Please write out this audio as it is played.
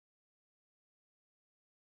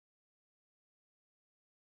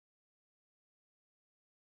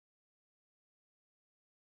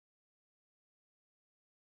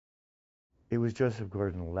It was Joseph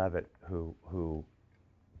Gordon-Levitt who,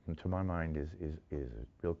 to my mind, is a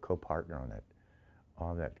real co-partner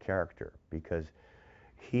on that character because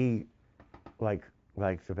he, like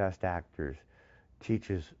like the best actors,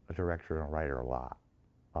 teaches a director and a writer a lot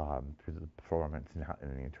through the performance and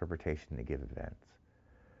the interpretation they give events.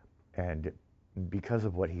 And because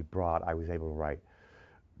of what he brought, I was able to write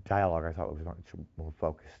dialogue I thought was much more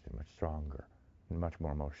focused and much stronger and much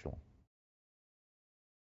more emotional.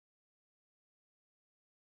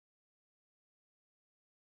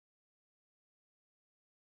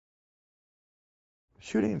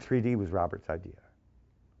 Shooting in 3D was Robert's idea.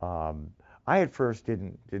 Um, I at first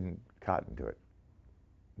didn't cotton to it,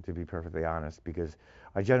 to be perfectly honest, because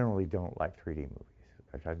I generally don't like 3D movies.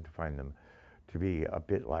 I tend to find them to be a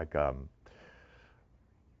bit like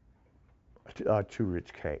too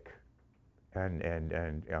rich cake, and and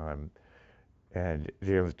and um, and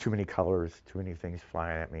there's too many colors, too many things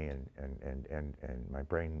flying at me, and my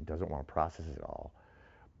brain doesn't want to process it all.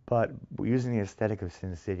 But using the aesthetic of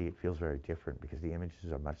Sin City, it feels very different because the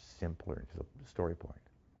images are much simpler to the story point.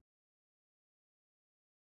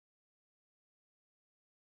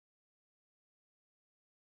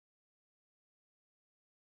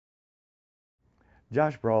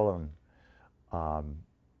 Josh Brolin um,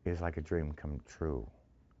 is like a dream come true.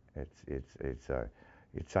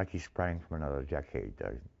 It's like he sprang from another decade.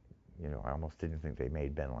 I almost didn't think they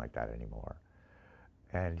made Ben like that anymore.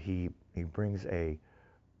 And he brings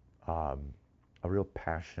um, a real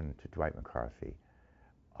passion to Dwight McCarthy,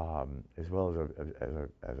 as well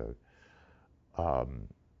as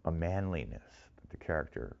a manliness that the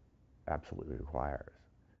character absolutely requires.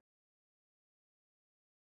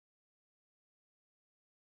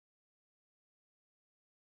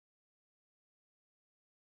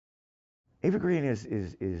 Ava Green is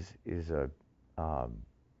a um,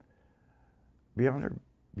 beyond her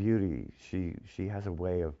beauty. She has a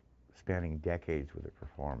way of spanning decades with her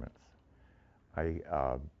performance. I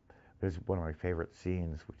There's one of my favorite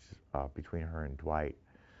scenes, which is between her and Dwight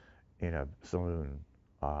in a saloon,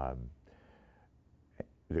 um,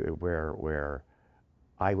 where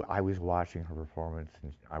I was watching her performance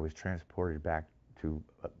and I was transported back to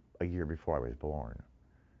a year before I was born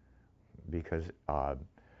because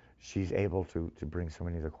she's able to bring so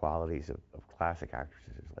many of the qualities of classic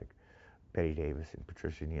actresses like Bette Davis and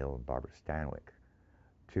Patricia Neal and Barbara Stanwyck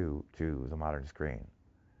to the modern screen.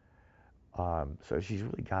 So she's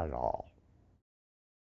really got it all.